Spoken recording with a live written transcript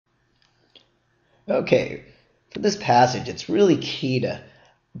Okay, for this passage, it's really key to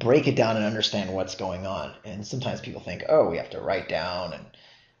break it down and understand what's going on. And sometimes people think, oh, we have to write down and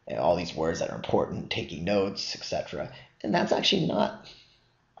all these words that are important, taking notes, etc. And that's actually not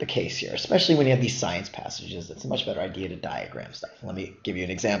the case here, especially when you have these science passages. It's a much better idea to diagram stuff. Let me give you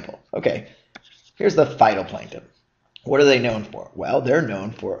an example. Okay, here's the phytoplankton. What are they known for? Well, they're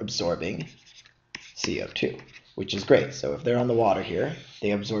known for absorbing CO2, which is great. So if they're on the water here,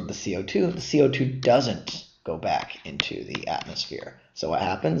 they absorb the CO2. The CO2 doesn't go back into the atmosphere. So what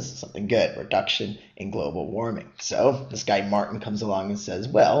happens? Something good, reduction in global warming. So this guy Martin comes along and says,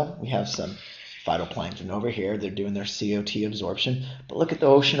 well, we have some phytoplankton over here. They're doing their CO2 absorption. But look at the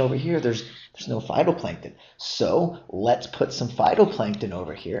ocean over here. There's no phytoplankton. So let's put some phytoplankton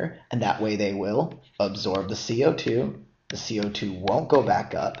over here, and that way they will absorb the CO2. The CO2 won't go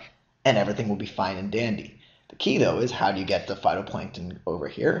back up, and everything will be fine and dandy. The key, though, is how do you get the phytoplankton over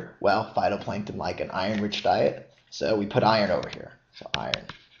here? Well, phytoplankton like an iron-rich diet, so we put iron over here. So iron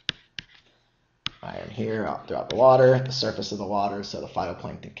here throughout the water, the surface of the water, so the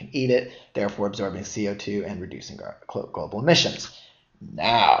phytoplankton can eat it, therefore absorbing CO2 and reducing global emissions.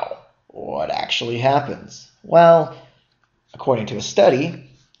 Now, what actually happens? Well, according to a study,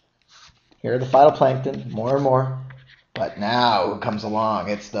 here are the phytoplankton, more and more, but now who comes along?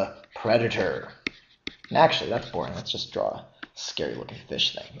 It's the predator. And actually, that's boring. Let's just draw a scary looking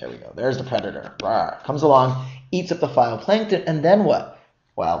fish thing. There we go. There's the predator. Rawr. Comes along, eats up the phytoplankton, and then what?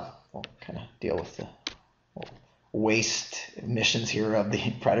 Well, we'll kind of deal with the waste emissions here of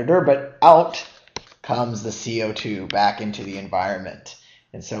the predator, but out comes the CO2 back into the environment.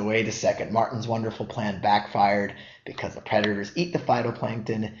 And so wait a second, Martin's wonderful plan backfired because the predators eat the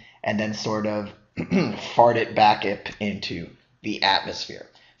phytoplankton and then sort of fart it back up into the atmosphere.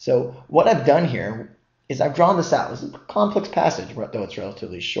 So what I've done here is I've drawn this out. This is a complex passage, though it's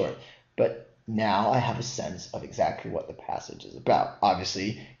relatively short. But now I have a sense of exactly what the passage is about.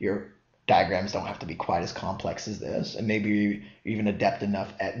 Obviously, your diagrams don't have to be quite as complex as this, and maybe you're even adept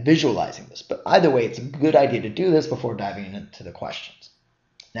enough at visualizing this. But either way, it's a good idea to do this before diving into the questions.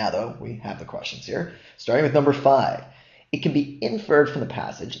 Now, though, we have the questions here, starting with number 5. It can be inferred from the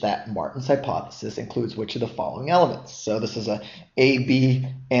passage that Martin's hypothesis includes which of the following elements. So this is a B,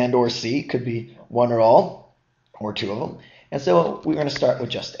 and or C. Could be one or all, or two of them. And so we're going to start with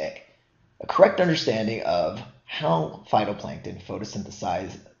just A. A correct understanding of how phytoplankton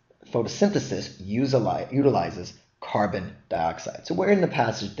photosynthesis utilizes carbon dioxide. So where in the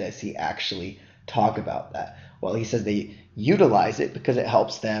passage does he actually talk about that? Well, he says they utilize it because it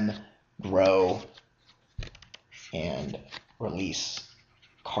helps them grow and release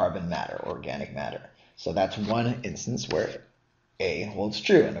carbon matter, organic matter. So that's one instance where A holds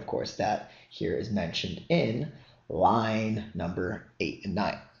true. And of course, that here is mentioned in line number 8 and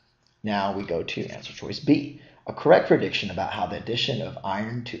 9. Now we go to answer choice B. A correct prediction about how the addition of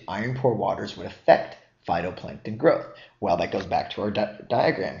iron to iron-poor waters would affect phytoplankton growth. Well, that goes back to our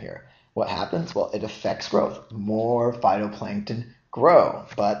diagram here. What happens? Well, it affects growth. More phytoplankton grow,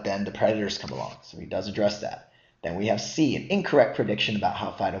 but then the predators come along. So he does address that. Then we have C, an incorrect prediction about how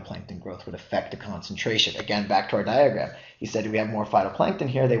phytoplankton growth would affect the concentration. Again, back to our diagram. He said if we have more phytoplankton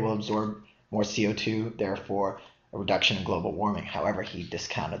here, they will absorb more CO2, therefore a reduction in global warming. However, he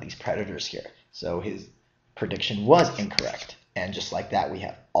discounted these predators here. So his prediction was incorrect. And just like that, we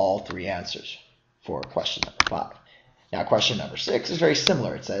have all 3 answers for question number 5. Now, question number 6 is very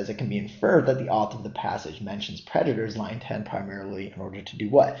similar. It says it can be inferred that the author of the passage mentions predators, line 10, primarily in order to do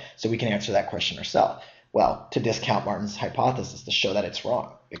what? So we can answer that question ourselves. Well, to discount Martin's hypothesis, to show that it's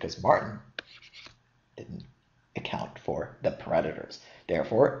wrong, because Martin didn't account for the predators.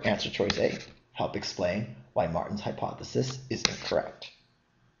 Therefore, answer choice A, help explain why Martin's hypothesis is incorrect.